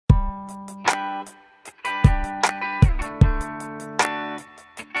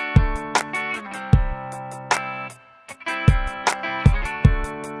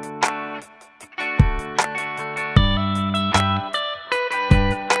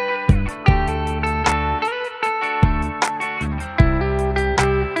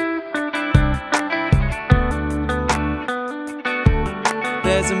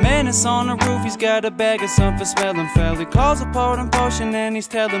a menace on the roof, he's got a bag of something smelling foul. He calls a potent potion and he's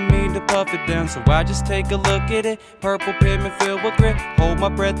telling me to puff it down. So I just take a look at it, purple pigment filled with grit. Hold my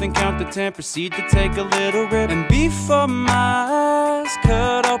breath and count to 10, proceed to take a little rip. And before my eyes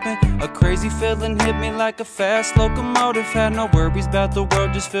cut open, a crazy feeling hit me like a fast locomotive. Had no worries about the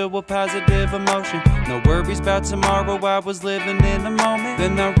world, just filled with positive emotion. No worries about tomorrow, I was living in the moment.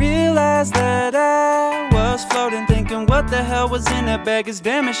 Then I realized that I was floating, thinking what the hell was in that bag, cause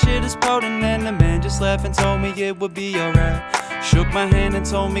damn it, shit is potent. And the man just laughed and told me it would be alright. Shook my hand and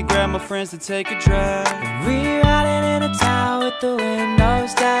told me grab my friends to take a drive. We riding in a town with the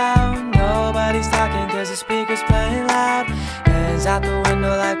windows down. Nobody's talking cause the speaker's playing loud. Hands out the window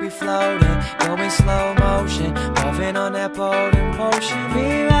like we floating, going slow motion, puffing on that potent potion.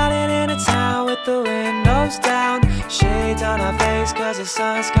 We riding in a town with the windows down. Shades on our face cause the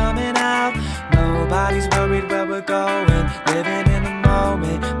sun's coming out. Nobody's worried where we're going, living in the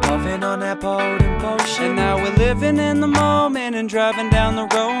moment, puffing on that potent potion. And now we're living in the moment and driving down the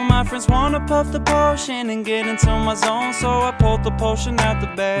road. My friends wanna puff the potion and get into my zone, so I pulled the potion out the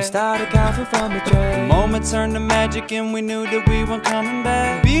bag. We started coughing from the drain. The moment turned to magic and we knew that we weren't coming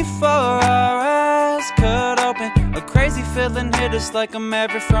back. Before our eyes cut open, a crazy feeling hit us like a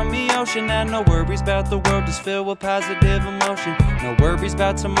maverick from the ocean. And no worries about the world, just filled with positive emotion. No worries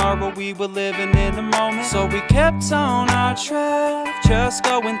about tomorrow, we were living in the moment. So we kept on our track, just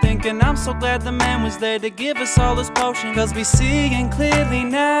going, thinking I'm so glad the man was there to give us all this potion. Cause we seeing clearly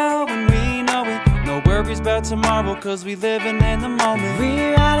now and we know it. No worries about tomorrow cause we living in the moment.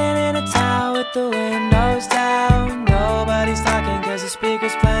 We riding in a town with the windows down. Nobody's talking cause the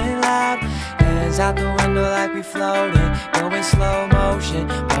speaker's playing loud. Hands out the window like we floating, going slow motion,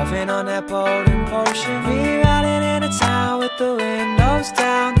 puffing on that potent potion. We riding in a town with the windows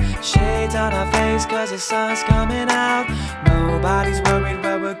down. Shades on our face cause the sun's coming out. Nobody's worried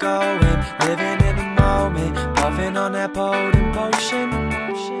where we're going, living in the moment, puffing on that potent